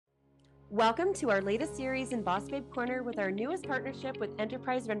Welcome to our latest series in Boss Babe Corner with our newest partnership with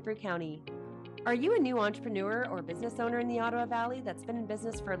Enterprise Renfrew County. Are you a new entrepreneur or business owner in the Ottawa Valley that's been in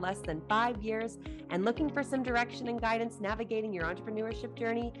business for less than 5 years and looking for some direction and guidance navigating your entrepreneurship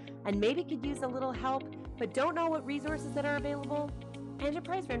journey and maybe could use a little help but don't know what resources that are available?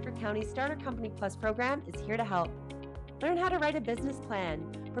 Enterprise Renfrew County Starter Company Plus program is here to help. Learn how to write a business plan,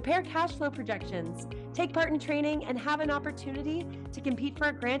 prepare cash flow projections, take part in training, and have an opportunity to compete for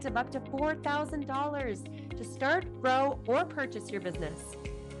a grant of up to $4,000 to start, grow, or purchase your business.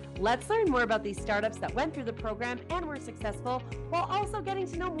 Let's learn more about these startups that went through the program and were successful while also getting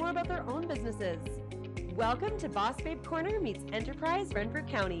to know more about their own businesses. Welcome to Boss Babe Corner meets Enterprise Renfrew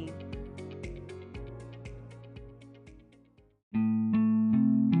County.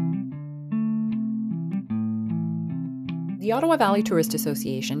 The Ottawa Valley Tourist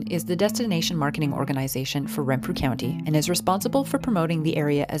Association is the destination marketing organization for Renfrew County and is responsible for promoting the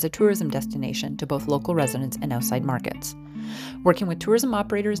area as a tourism destination to both local residents and outside markets. Working with tourism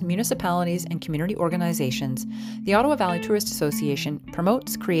operators, municipalities, and community organizations, the Ottawa Valley Tourist Association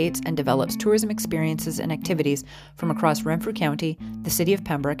promotes, creates, and develops tourism experiences and activities from across Renfrew County, the City of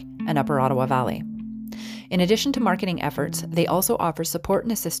Pembroke, and Upper Ottawa Valley. In addition to marketing efforts, they also offer support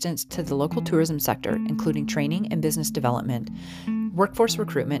and assistance to the local tourism sector, including training and business development, workforce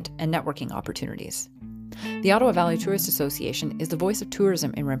recruitment, and networking opportunities. The Ottawa Valley Tourist Association is the voice of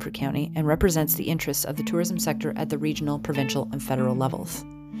tourism in Renfrew County and represents the interests of the tourism sector at the regional, provincial, and federal levels.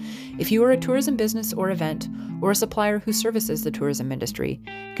 If you are a tourism business or event, or a supplier who services the tourism industry,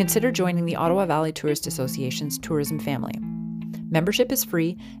 consider joining the Ottawa Valley Tourist Association's tourism family. Membership is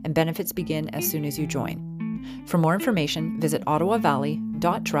free and benefits begin as soon as you join. For more information, visit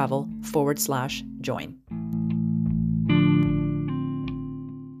ottawavalley.travel/join.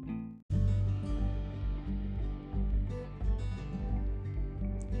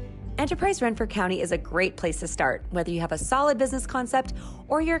 Enterprise Renfrew County is a great place to start, whether you have a solid business concept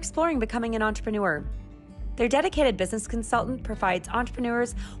or you're exploring becoming an entrepreneur. Their dedicated business consultant provides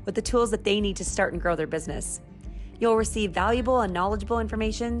entrepreneurs with the tools that they need to start and grow their business. You'll receive valuable and knowledgeable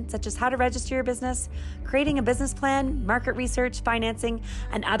information such as how to register your business, creating a business plan, market research, financing,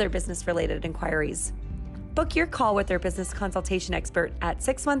 and other business-related inquiries. Book your call with their business consultation expert at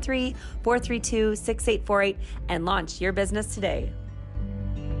 613-432-6848 and launch your business today.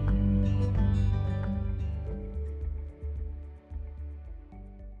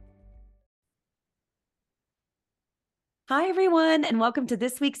 Hi, everyone, and welcome to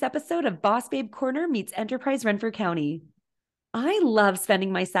this week's episode of Boss Babe Corner meets Enterprise Renfrew County. I love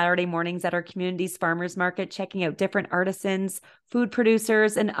spending my Saturday mornings at our community's farmers market, checking out different artisans, food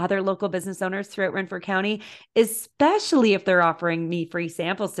producers, and other local business owners throughout Renfrew County, especially if they're offering me free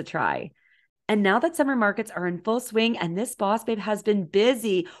samples to try. And now that summer markets are in full swing and this Boss Babe has been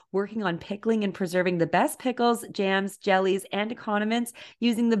busy working on pickling and preserving the best pickles, jams, jellies, and condiments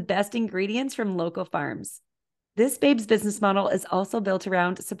using the best ingredients from local farms. This Babe's business model is also built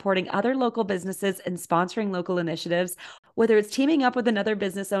around supporting other local businesses and sponsoring local initiatives, whether it's teaming up with another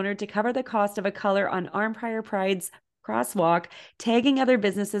business owner to cover the cost of a color on Armprior Pride's crosswalk, tagging other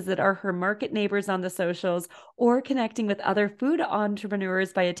businesses that are her market neighbors on the socials, or connecting with other food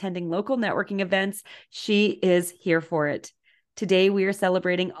entrepreneurs by attending local networking events. She is here for it. Today, we are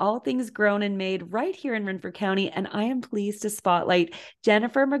celebrating all things grown and made right here in Renfrew County, and I am pleased to spotlight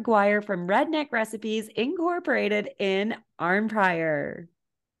Jennifer McGuire from Redneck Recipes Incorporated in Armprior.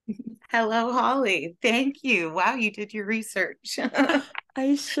 Hello, Holly. Thank you. Wow, you did your research.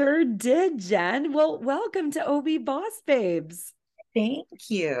 I sure did, Jen. Well, welcome to OB Boss Babes. Thank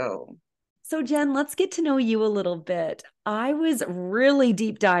you. So, Jen, let's get to know you a little bit. I was really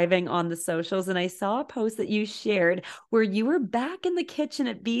deep diving on the socials and I saw a post that you shared where you were back in the kitchen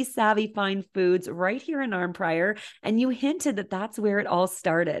at Be Savvy Fine Foods right here in Armprior, and you hinted that that's where it all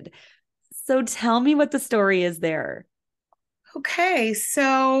started. So tell me what the story is there. Okay,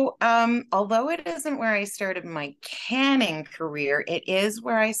 so although it isn't where I started my canning career, it is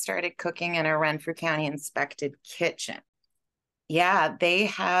where I started cooking in a Renfrew County inspected kitchen. Yeah, they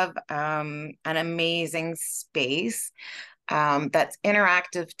have an amazing space that's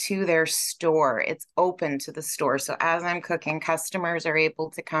interactive to their store. It's open to the store. So as I'm cooking, customers are able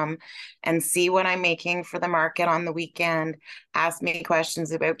to come and see what I'm making for the market on the weekend, ask me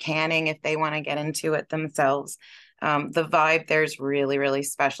questions about canning if they want to get into it themselves. The vibe there is really, really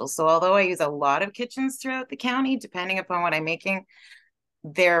special. So although I use a lot of kitchens throughout the county, depending upon what I'm making,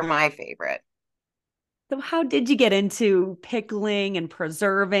 they're my favorite. So how did you get into pickling and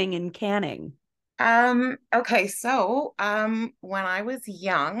preserving and canning? Okay, so when I was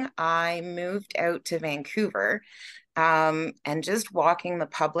young, I moved out to Vancouver. And just walking the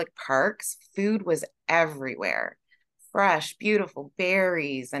public parks, food was everywhere. Fresh, beautiful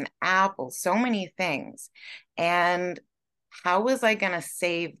berries and apples, so many things. And how was I going to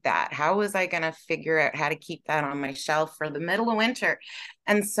save that? How was I going to figure out how to keep that on my shelf for the middle of winter?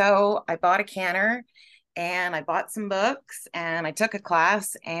 And so I bought a canner and I bought some books and I took a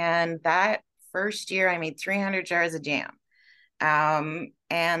class. And that first year, I made 300 jars of jam.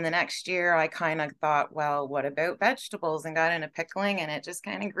 And the next year, I kind of thought, well, what about vegetables? And got into pickling, and it just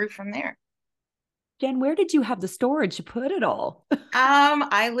kind of grew from there. Jen, where did you have the storage to put it all?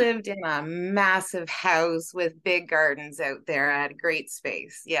 I lived in a massive house with big gardens out there. I had a great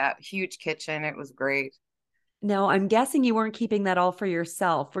space. Yeah, huge kitchen. It was great. Now, I'm guessing you weren't keeping that all for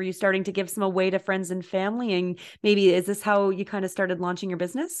yourself. Were you starting to give some away to friends and family? And maybe is this how you kind of started launching your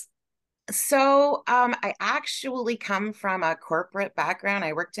business? So, I actually come from a corporate background.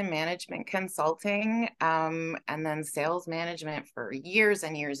 I worked in management consulting, and then sales management for years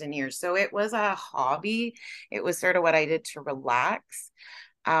and years and years. So it was a hobby. It was sort of what I did to relax.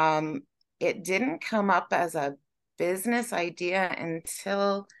 Um, it didn't come up as a business idea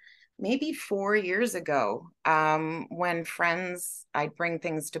until maybe 4 years ago, when friends, I'd bring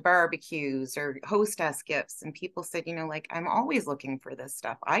things to barbecues or hostess gifts, and people said, like, I'm always looking for this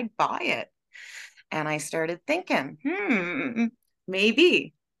stuff. I'd buy it. And I started thinking,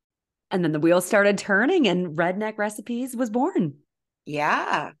 maybe. And then the wheels started turning and Redneck Recipes was born.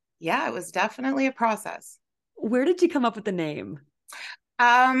 Yeah. Yeah, it was definitely a process. Where did you come up with the name?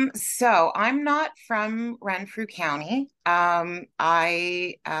 So I'm not from Renfrew County.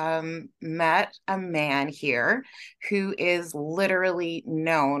 I met a man here who is literally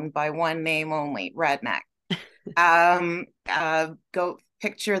known by one name only, Redneck. Go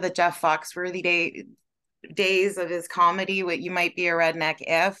picture the Jeff Foxworthy days of his comedy, what you might be a redneck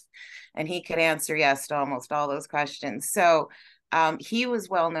if, and he could answer yes to almost all those questions. So he was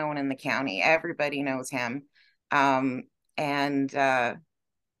well known in the county. Everybody knows him. And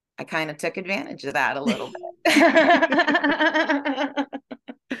I kind of took advantage of that a little bit.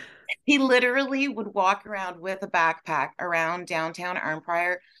 He literally would walk around with a backpack around downtown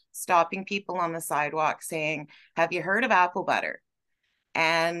Arnprior, stopping people on the sidewalk saying, have you heard of apple butter?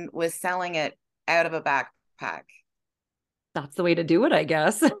 And was selling it out of a backpack. That's the way to do it, I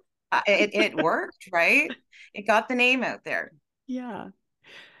guess. It worked, right? It got the name out there. Yeah.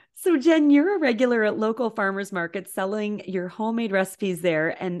 So, Jen, you're a regular at local farmers markets selling your homemade recipes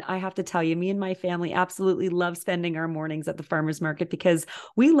there. And I have to tell you, me and my family absolutely love spending our mornings at the farmers market because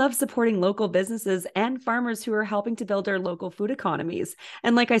we love supporting local businesses and farmers who are helping to build our local food economies.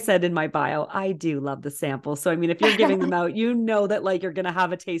 And like I said in my bio, I do love the sample. So, I mean, if you're giving them out, you know that like you're going to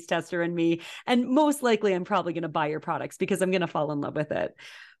have a taste tester in me. And most likely, I'm probably going to buy your products because I'm going to fall in love with it.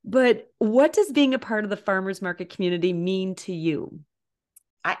 But what does being a part of the farmers market community mean to you?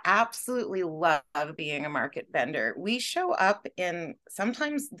 I absolutely love being a market vendor. We show up in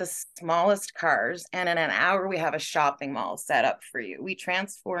sometimes the smallest cars, and in an hour, we have a shopping mall set up for you. We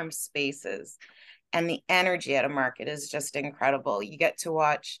transform spaces, and the energy at a market is just incredible. You get to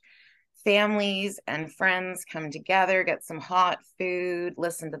watch families and friends come together, get some hot food,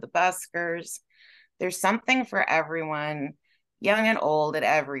 listen to the buskers. There's something for everyone, young and old, at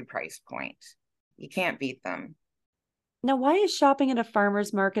every price point. You can't beat them. Now, why is shopping at a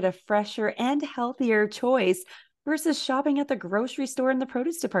farmer's market a fresher and healthier choice versus shopping at the grocery store in the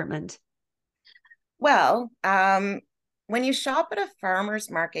produce department? Well, when you shop at a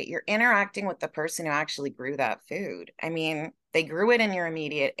farmer's market, you're interacting with the person who actually grew that food. I mean, they grew it in your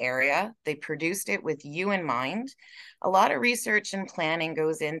immediate area, they produced it with you in mind. A lot of research and planning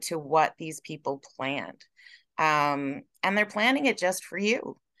goes into what these people planned. And they're planning it just for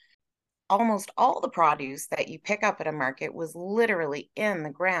you. Almost all the produce that you pick up at a market was literally in the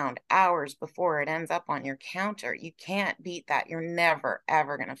ground hours before it ends up on your counter. You can't beat that. You're never,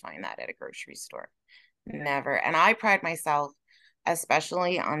 ever going to find that at a grocery store. Never. And I pride myself,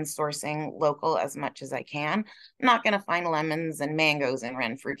 especially on sourcing local as much as I can. I'm not going to find lemons and mangoes in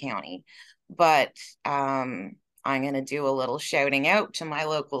Renfrew County, but I'm going to do a little shouting out to my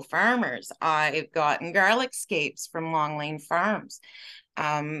local farmers. I've gotten garlic scapes from Long Lane Farms.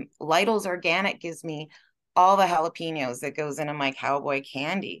 Lytle's Organic gives me all the jalapenos that goes into my cowboy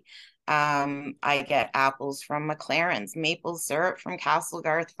candy. I get apples from McLaren's, maple syrup from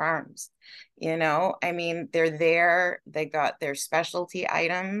Castlegarth Farms. I mean, they're there. They got their specialty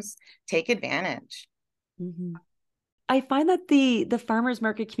items. Take advantage. Mm-hmm. I find that the farmers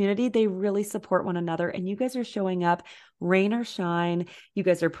market community, they really support one another, and you guys are showing up rain or shine. You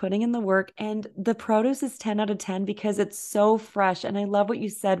guys are putting in the work, and the produce is 10 out of 10 because it's so fresh. And I love what you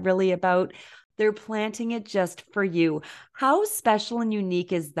said really about they're planting it just for you. How special and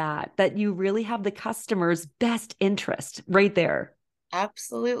unique is that, that you really have the customer's best interest right there?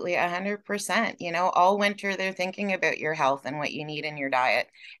 Absolutely, 100%. All winter they're thinking about your health and what you need in your diet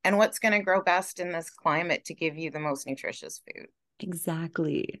and what's going to grow best in this climate to give you the most nutritious food.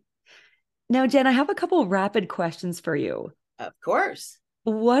 Exactly. Now, Jen, I have a couple rapid questions for you. Of course.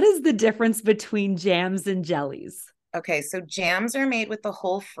 What is the difference between jams and jellies? Okay, so jams are made with the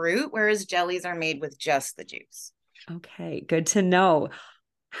whole fruit, whereas jellies are made with just the juice. Okay, good to know.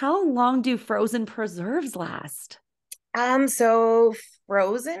 How long do frozen preserves last? So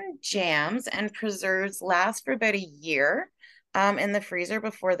frozen jams and preserves last for about a year in the freezer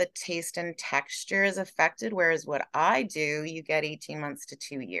before the taste and texture is affected, whereas what I do, you get 18 months to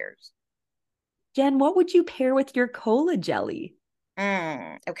 2 years. Jen, what would you pair with your cola jelly?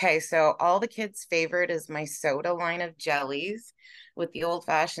 Okay, so all the kids' favorite is my soda line of jellies with the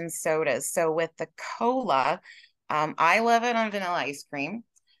old-fashioned sodas. So with the cola, I love it on vanilla ice cream.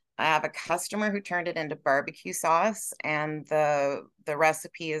 I have a customer who turned it into barbecue sauce, and the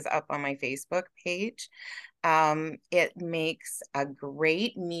recipe is up on my Facebook page. It makes a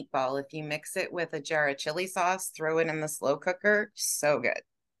great meatball if you mix it with a jar of chili sauce, throw it in the slow cooker. So good.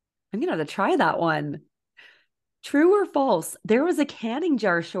 I'm gonna have to try that one. True or false? There was a canning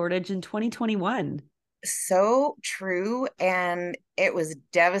jar shortage in 2021. So true. And it was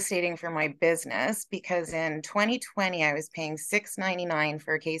devastating for my business because in 2020, I was paying $6.99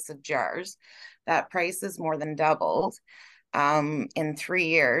 for a case of jars. That price is more than doubled in 3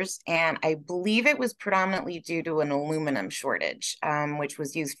 years. And I believe it was predominantly due to an aluminum shortage, which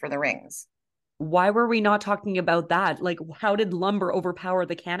was used for the rings. Why were we not talking about that? Like, how did lumber overpower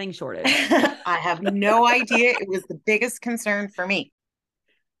the canning shortage? I have no idea. It was the biggest concern for me.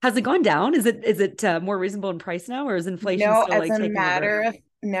 Has it gone down? Is it more reasonable in price now, or is inflation No, still like taking a grip?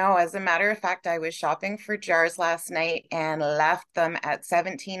 as a matter of fact, I was shopping for jars last night and left them at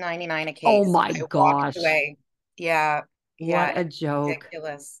 17.99 a Oh case. my I walked gosh. away. Yeah, yeah, What a it's joke.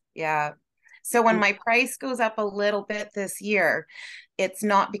 ridiculous. Yeah. So when my price goes up a little bit this year, it's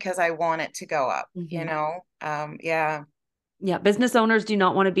not because I want it to go up, you Mhm. know? Yeah, Yeah, business owners do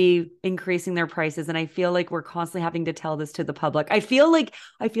not want to be increasing their prices, and I feel like we're constantly having to tell this to the public. I feel like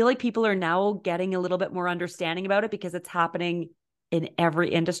people are now getting a little bit more understanding about it because it's happening in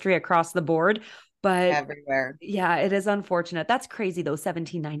every industry across the board. But everywhere. yeah, it is unfortunate. That's crazy though,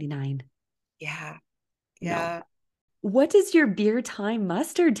 17.99. Yeah, No. yeah. What does your beer time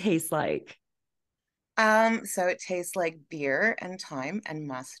mustard taste like? So it tastes like beer and thyme and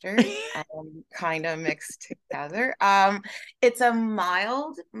mustard, kind of mixed together. It's a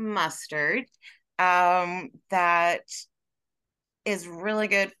mild mustard, that is really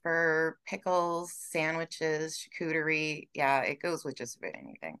good for pickles, sandwiches, charcuterie. Yeah, it goes with just about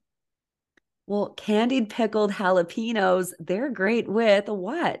anything. Well, candied pickled jalapenos, they're great with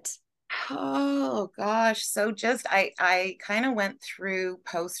what? Oh gosh. So just I kind of went through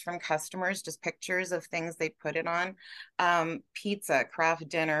posts from customers, just pictures of things they put it on. Pizza, craft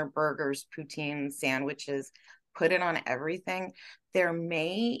dinner, burgers, poutine, sandwiches, put it on everything. There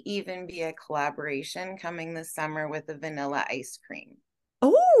may even be a collaboration coming this summer with a vanilla ice cream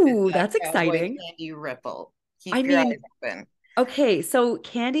with Oh, a that's cowboy exciting. candy ripple. I Keep your eyes mean, open. okay, so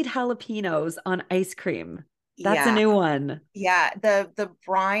candied jalapenos on ice cream. That's a Yeah. new one. Yeah, the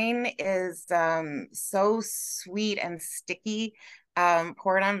brine is so sweet and sticky.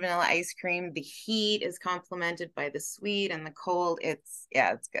 Poured on vanilla ice cream. The heat is complemented by the sweet and the cold. It's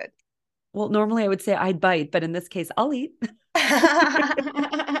good. Well, normally I would say I'd bite, but in this case, I'll eat.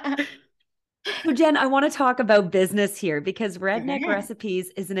 So, Jen, I want to talk about business here because Redneck Mhm.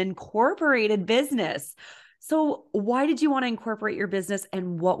 Recipes is an incorporated business. So, why did you want to incorporate your business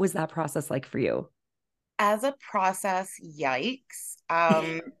and what was that process like for you? As a process, yikes.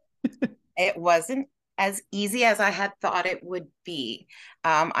 It wasn't as easy as I had thought it would be.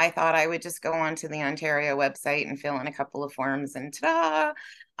 I thought I would just go onto the Ontario website and fill in a couple of forms and ta-da,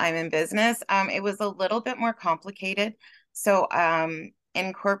 I'm in business. It was a little bit more complicated. So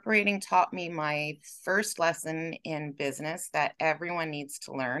incorporating taught me my first lesson in business that everyone needs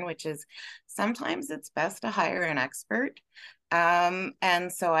to learn, which is sometimes it's best to hire an expert. And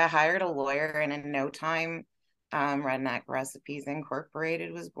so I hired a lawyer, and in no time, Redneck Recipes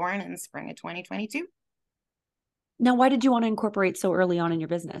Incorporated was born in spring of 2022. Now, why did you want to incorporate so early on in your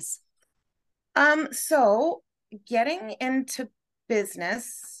business? So getting into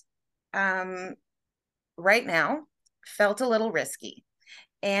business, um, right now, felt a little risky.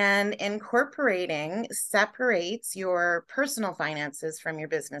 And incorporating separates your personal finances from your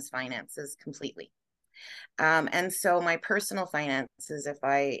business finances completely. And so my personal finances, if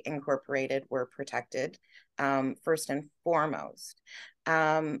I incorporated, were protected first and foremost.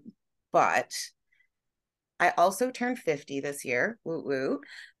 But I also turned 50 this year, woo woo.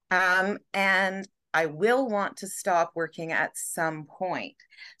 And I will want to stop working at some point.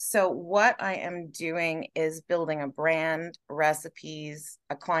 So, what I am doing is building a brand, recipes,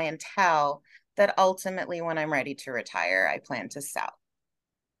 a clientele that ultimately, when I'm ready to retire, I plan to sell.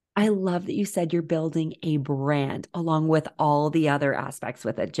 I love that you said you're building a brand along with all the other aspects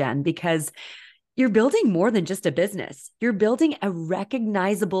with it, Jen, because you're building more than just a business. You're building a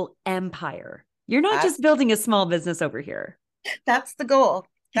recognizable empire. You're not That's just building a small business over here. that's the goal.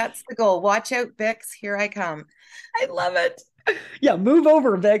 That's the goal. Watch out, Bix. Here I come. I love it. Yeah, move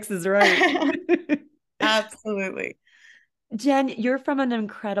over, Vix is right. Absolutely. Jen, you're from an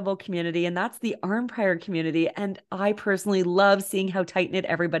incredible community, and that's the Armprior community. And I personally love seeing how tight knit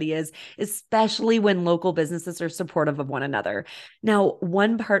everybody is, especially when local businesses are supportive of one another. Now,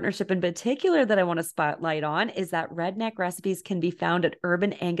 one partnership in particular that I want to spotlight on is that Redneck recipes can be found at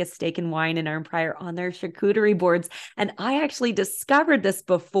Urban Angus Steak and Wine in Armprior on their charcuterie boards. And I actually discovered this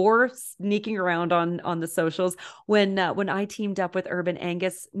before sneaking around on the socials when I teamed up with Urban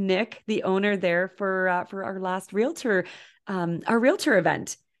Angus, Nick, the owner there for our realtor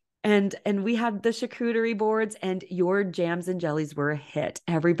event. And we had the charcuterie boards, and your jams and jellies were a hit.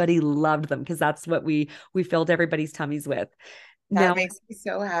 Everybody loved them because that's what we filled everybody's tummies with. That Now, makes me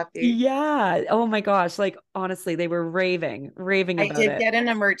so happy. yeah. Oh my gosh. Like honestly, they were raving I about did it. get an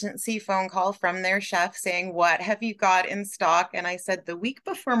emergency phone call from their chef saying, "What have you got in stock?" And I said, "The week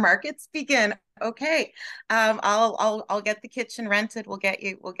before markets begin." Okay, I'll get the kitchen rented. We'll get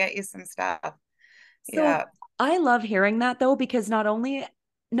you some stuff. So Yeah, I love hearing that though, because not only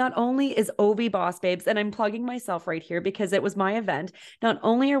is OV Boss Babes, and I'm plugging myself right here because it was my event, not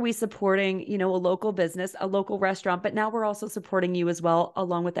only are we supporting, a local business, a local restaurant, but now we're also supporting you as well,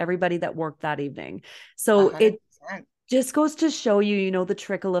 along with everybody that worked that evening. a So hundred it percent. just goes to show you, the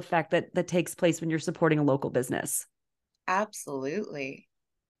trickle effect that takes place when you're supporting a local business. Absolutely.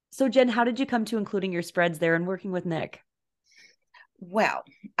 So Jen, how did you come to including your spreads there and working with Nick? Well,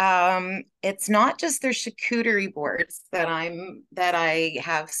 it's not just their charcuterie boards that I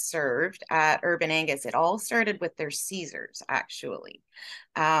have served at Urban Angus. It all started with their Caesars, actually.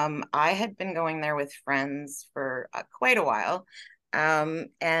 I had been going there with friends for quite a while. And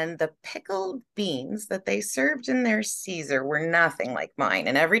the pickled beans that they served in their Caesar were nothing like mine.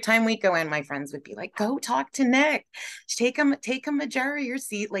 And every time we go in, my friends would be like, "Go talk to Nick. Take him a jar of your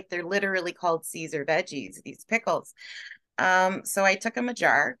seat." Like they're literally called Caesar veggies, these pickles. So I took him a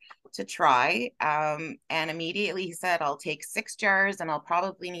jar to try. And immediately he said, "I'll take 6 jars and I'll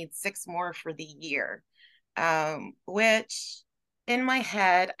probably need 6 more for the year." Which in my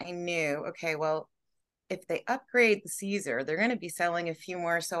head, I knew, okay, well, if they upgrade the Caesar, they're going to be selling a few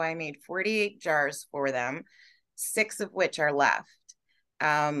more. So I made 48 jars for them, 6 of which are left.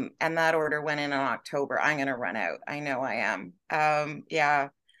 And that order went in October. I'm going to run out. I know I am. Yeah.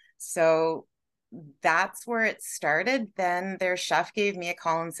 So that's where it started. Then their chef gave me a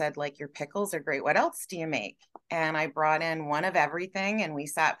call and said, like, "Your pickles are great. What else do you make?" And I brought in one of everything, and we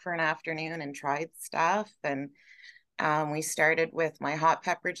sat for an afternoon and tried stuff. And we started with my hot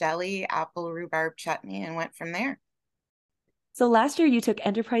pepper jelly, apple rhubarb chutney, and went from there. So last year you took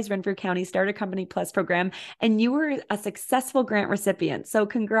Enterprise Renfrew County Starter Company Plus program and you were a successful grant recipient. So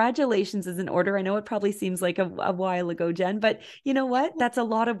congratulations is in order. I know it probably seems like a while ago, Jen, but you know what? That's a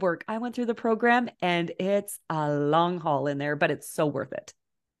lot of work. I went through the program and it's a long haul in there, but it's so worth it.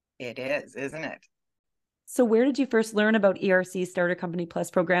 It is, isn't it? So where did you first learn about ERC Starter Company Plus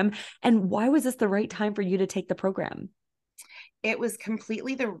program and why was this the right time for you to take the program? It was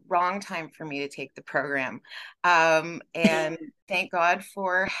completely the wrong time for me to take the program. And thank God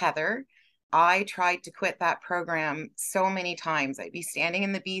for Heather. I tried to quit that program so many times. I'd be standing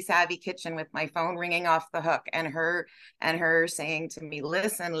in the Bee Savvy kitchen with my phone ringing off the hook, and her saying to me,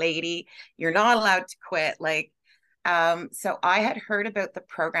 "Listen, lady, you're not allowed to quit." Like, so I had heard about the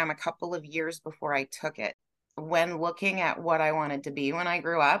program a couple of years before I took it. When looking at what I wanted to be when I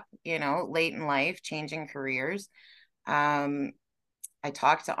grew up, late in life, changing careers. Um, I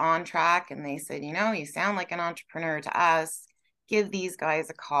talked to On Track and they said, "You sound like an entrepreneur to us. Give these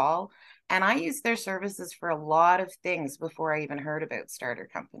guys a call." And I used their services for a lot of things before I even heard about Starter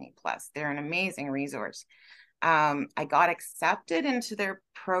Company Plus. They're an amazing resource. I got accepted into their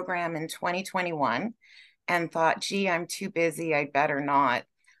program in 2021 and thought, "Gee, I'm too busy. I better not.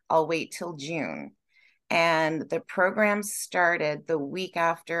 I'll wait till June." And the program started the week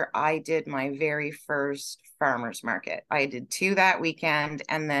after I did my very first farmers market. I did two that weekend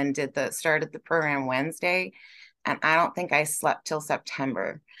and then started the program Wednesday. And I don't think I slept till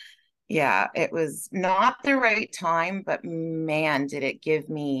September. Yeah, it was not the right time, but man, did it give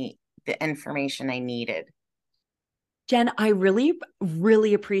me the information I needed. Jen, I really,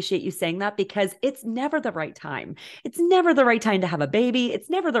 really appreciate you saying that because it's never the right time. It's never the right time to have a baby. It's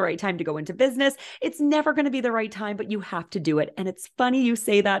never the right time to go into business. It's never going to be the right time, but you have to do it. And it's funny you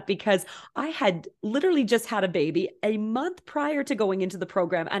say that because I had literally just had a baby a month prior to going into the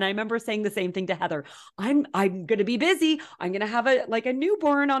program. And I remember saying the same thing to Heather. I'm going to be busy. I'm going to have a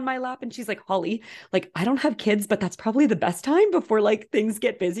newborn on my lap. And she's like, Holly, like, I don't have kids, but that's probably the best time before like things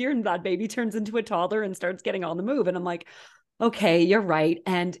get busier and that baby turns into a toddler and starts getting on the move. And I'm like, okay, you're right.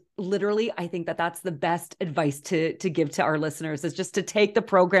 And literally, I think that that's the best advice to give to our listeners is just to take the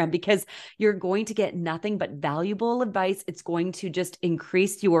program because you're going to get nothing but valuable advice. It's going to just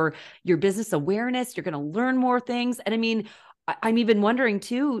increase your business awareness. You're going to learn more things. And I mean, I'm even wondering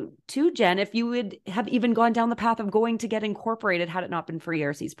too, Jen, if you would have even gone down the path of going to get incorporated had it not been for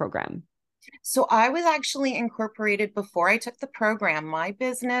ERC's program. So I was actually incorporated before I took the program. My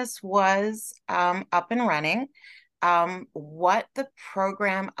business was up and running. What the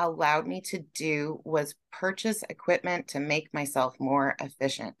program allowed me to do was purchase equipment to make myself more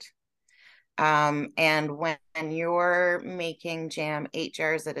efficient. And when you're making jam 8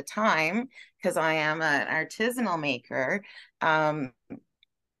 jars at a time, because I am an artisanal maker,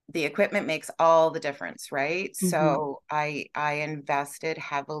 the equipment makes all the difference, right? Mm-hmm. So I invested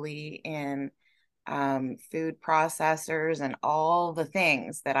heavily in food processors and all the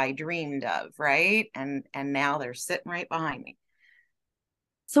things that I dreamed of, right? And now they're sitting right behind me.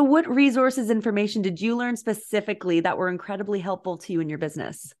 So, what resources, information did you learn specifically that were incredibly helpful to you in your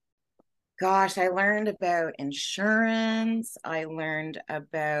business? Gosh, I learned about insurance. I learned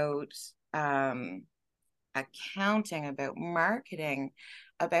about accounting, about marketing,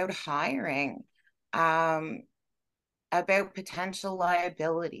 about hiring, um, about potential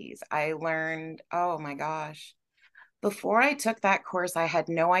liabilities. I learned, oh my gosh, before I took that course, I had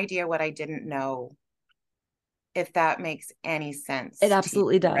no idea what I didn't know, if that makes any It sense to you,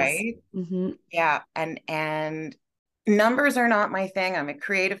 absolutely does. right? Mm-hmm. Yeah, and numbers are not my thing. I'm a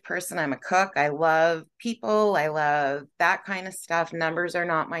creative person. I'm a cook. I love people. I love that kind of stuff. Numbers are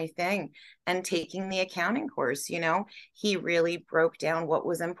not my thing. And taking the accounting course, he really broke down what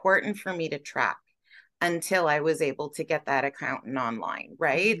was important for me to track until I was able to get that accountant online,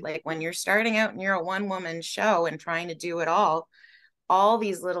 right? Mm-hmm. Like when you're starting out and you're a one woman show and trying to do it all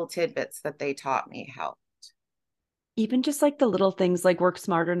these little tidbits that they taught me help. Even just like the little things like work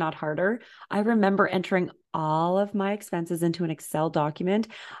smarter, not harder. I remember entering all of my expenses into an Excel document.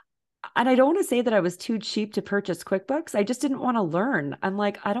 And I don't want to say that I was too cheap to purchase QuickBooks. I just didn't want to learn. I'm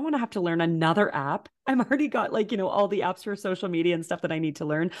like, I don't want to have to learn another app. I'm already got like, all the apps for social media and stuff that I need to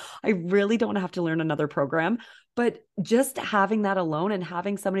learn. I really don't want to have to learn another program. But just having that alone and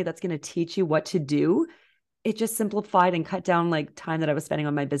having somebody that's going to teach you what to do, it just simplified and cut down like time that I was spending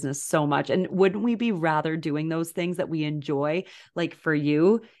on my business so much. And wouldn't we be rather doing those things that we enjoy, like for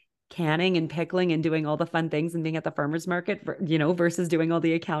you, canning and pickling and doing all the fun things and being at the farmer's market, versus doing all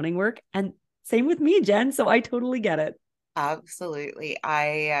the accounting work? And same with me, Jen. So I totally get it. Absolutely.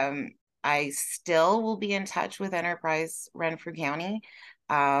 I still will be in touch with Enterprise Renfrew County.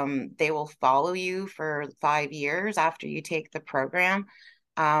 They will follow you for 5 years after you take the program.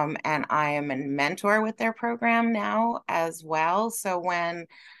 And I am a mentor with their program now as well. So when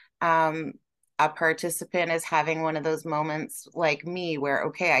um, a participant is having one of those moments like me where,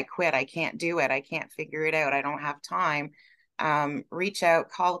 okay, I quit, I can't do it, I can't figure it out, I don't have time, reach out,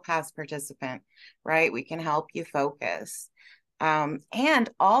 call a past participant, right? We can help you focus. And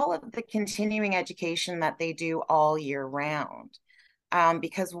all of the continuing education that they do all year round.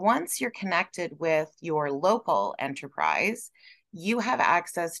 Because once you're connected with your local enterprise, you have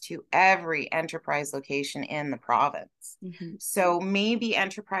access to every enterprise location in the province. Mm-hmm. So maybe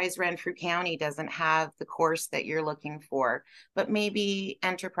Enterprise Renfrew County doesn't have the course that you're looking for, but maybe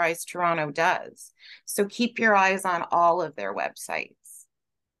Enterprise Toronto does. So keep your eyes on all of their websites.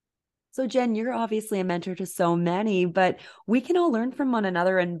 So, Jen, you're obviously a mentor to so many, but we can all learn from one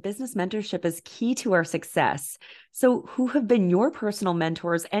another, and business mentorship is key to our success. So, who have been your personal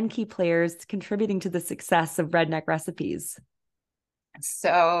mentors and key players contributing to the success of Redneck Recipes?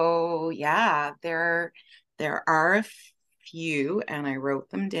 So yeah, there are a few, and I wrote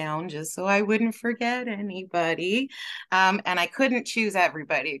them down just so I wouldn't forget anybody. And I couldn't choose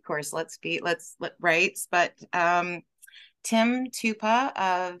everybody, of course. Right. But Tim Tupa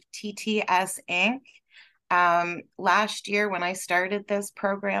of TTS Inc. Last year when I started this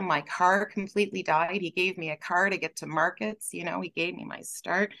program, my car completely died. He gave me a car to get to markets. He gave me my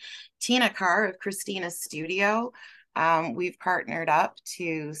start. Tina Carr of Christina's Studio. We've partnered up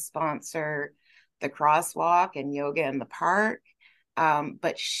to sponsor the crosswalk and yoga in the park.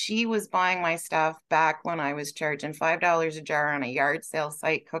 But she was buying my stuff back when I was charging $5 a jar on a yard sale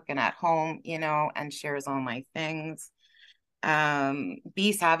site, cooking at home, and shares all my things.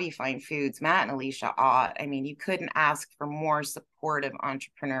 Be Savvy Fine Foods, Matt and Alicia Ott. I mean, you couldn't ask for more supportive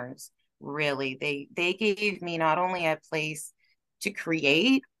entrepreneurs. Really, they gave me not only a place to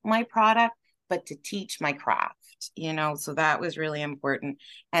create my product, but to teach my craft. So that was really important.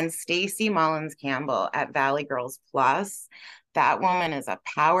 And Stacy Mullins Campbell at Valley Girls Plus. That woman is a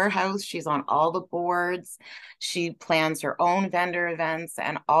powerhouse. She's on all the boards. She plans her own vendor events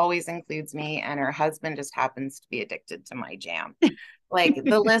and always includes me. And her husband just happens to be addicted to my jam. Like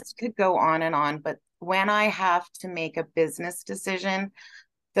the list could go on and on. But when I have to make a business decision,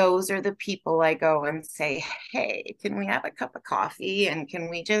 those are the people I go and say, hey, can we have a cup of coffee? And can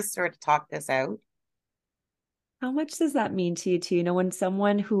we just sort of talk this out? How much does that mean to you too? When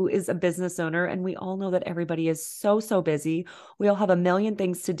someone who is a business owner, and we all know that everybody is so busy, we all have a million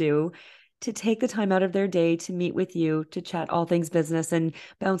things to do, to take the time out of their day to meet with you, to chat all things business and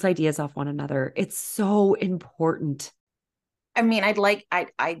bounce ideas off one another. It's so important. I mean,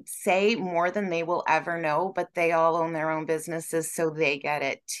 I'd say more than they will ever know, but they all own their own businesses, so they get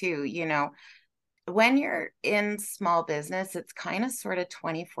it too. When you're in small business, it's kind of sort of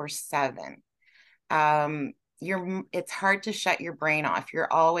 24/7. It's hard to shut your brain off.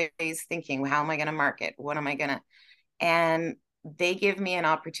 You're always thinking, how am I going to market? What am I going to? And they give me an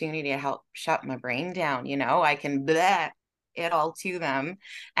opportunity to help shut my brain down. I can bleh it all to them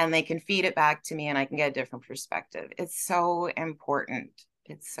and they can feed it back to me and I can get a different perspective. It's so important.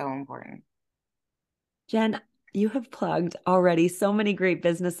 It's so important. Jen, you have plugged already so many great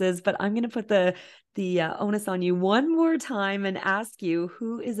businesses, but I'm going to put the onus on you one more time and ask you,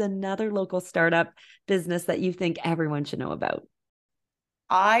 who is another local startup business that you think everyone should know about?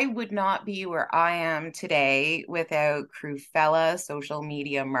 I would not be where I am today without Crufella social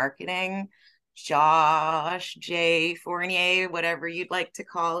media marketing. Josh J. Fournier, whatever you'd like to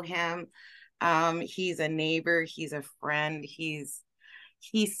call him. He's a neighbor, he's a friend, he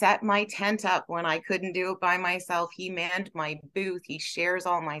set my tent up when I couldn't do it by myself. He manned my booth, he shares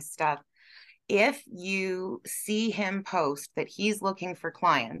all my stuff. If you see him post that he's looking for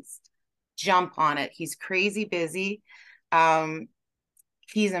clients, jump on it. He's crazy busy.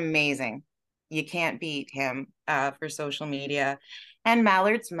 He's amazing. You can't beat him for social media. And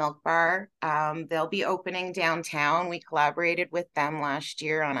Mallard's Milk Bar, they'll be opening downtown. We collaborated with them last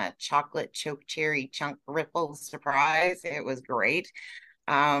year on a chocolate choke cherry chunk ripple surprise. It was great.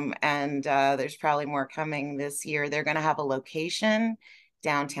 And there's probably more coming this year. They're going to have a location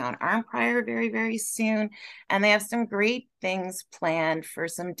downtown Arnprior very, very soon. And they have some great things planned for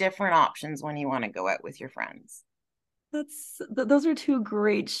some different options when you want to go out with your friends. Those are two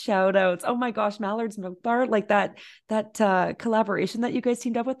great shout outs. Oh my gosh, Mallard's Milk Bar, like that collaboration that you guys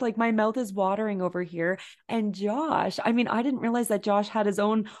teamed up with, like my mouth is watering over here. And Josh, I mean, I didn't realize that Josh had his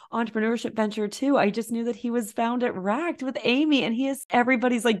own entrepreneurship venture too. I just knew that he was found at Racked with Amy, and he is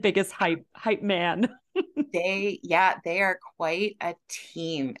everybody's like biggest hype man. They are quite a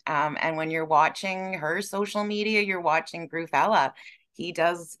team. And when you're watching her social media, you're watching Grufella. He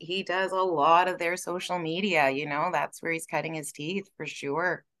does a lot of their social media, that's where he's cutting his teeth for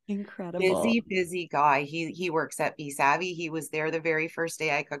sure. Incredible. Busy guy. He works at Be Savvy. He was there the very first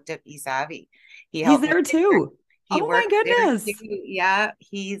day I cooked at Be Savvy. He He's helped me there there. too. He Oh my works there too. goodness. Yeah,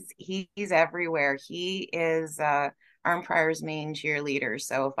 he's everywhere. He is Arnprior's main cheerleader.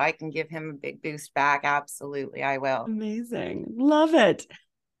 So if I can give him a big boost back, absolutely I will. Amazing. Love it.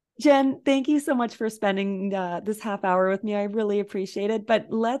 Jen, thank you so much for spending this half hour with me. I really appreciate it. But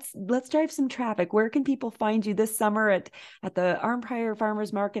let's drive some traffic. Where can people find you this summer at the Arnprior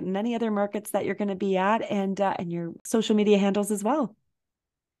Farmers Market and any other markets that you're going to be at, and your social media handles as well?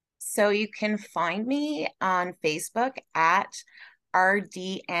 So you can find me on Facebook at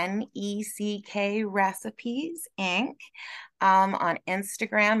RDNECK Recipes Inc. On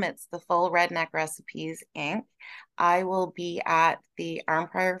Instagram, it's the full Redneck Recipes Inc. I will be at the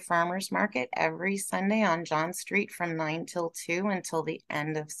Arnprior Farmers Market every Sunday on John Street from 9 till 2 until the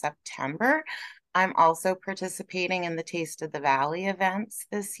end of September. I'm also participating in the Taste of the Valley events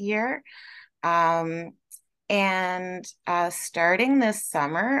this year. And starting this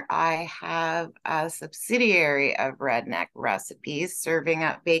summer, I have a subsidiary of Redneck Recipes serving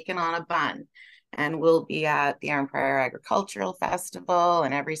up bacon on a bun. And we'll be at the Arnprior Agricultural Festival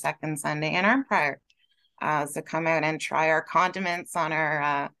and every second Sunday in Arnprior. So come out and try our condiments on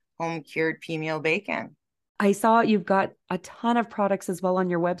our home cured pea meal bacon. I saw you've got a ton of products as well on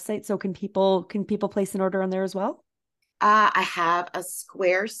your website. So can people place an order on there as well? I have a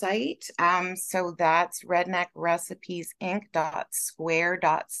Square site. So that's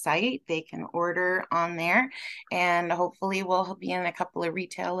redneckrecipiesinc.square.site. They can order on there, and hopefully we'll be in a couple of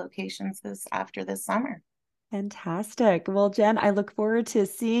retail locations after this summer. Fantastic. Well, Jen, I look forward to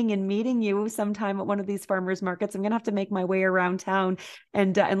seeing and meeting you sometime at one of these farmers markets. I'm going to have to make my way around town.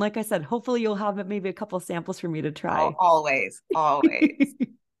 And like I said, hopefully you'll have maybe a couple samples for me to try. Always, always.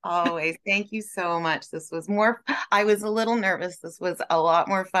 Always. Thank you so much. I was a little nervous. This was a lot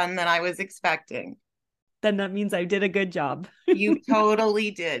more fun than I was expecting. Then that means I did a good job. You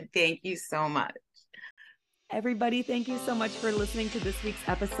totally did. Thank you so much. Everybody, thank you so much for listening to this week's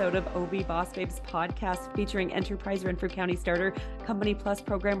episode of OB Boss Babes podcast featuring Enterprise Renfrew County Starter Company Plus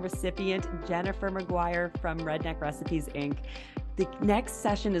program recipient Jennifer McGuire from Redneck Recipes, Inc. The next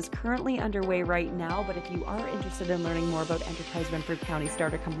session is currently underway right now, but if you are interested in learning more about Enterprise Renfrew County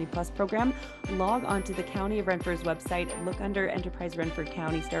Starter Company Plus program, log on to the County of Renfrew's website, look under Enterprise Renfrew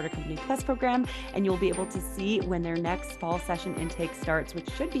County Starter Company Plus program, and you'll be able to see when their next fall session intake starts, which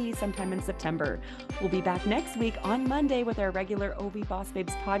should be sometime in September. We'll be back next week on Monday with our regular OB Boss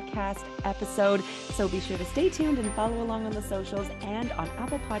Babes podcast episode, so be sure to stay tuned and follow along on the socials and on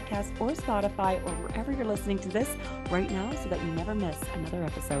Apple Podcasts or Spotify or wherever you're listening to this right now so that you never miss another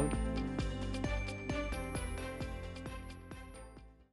episode.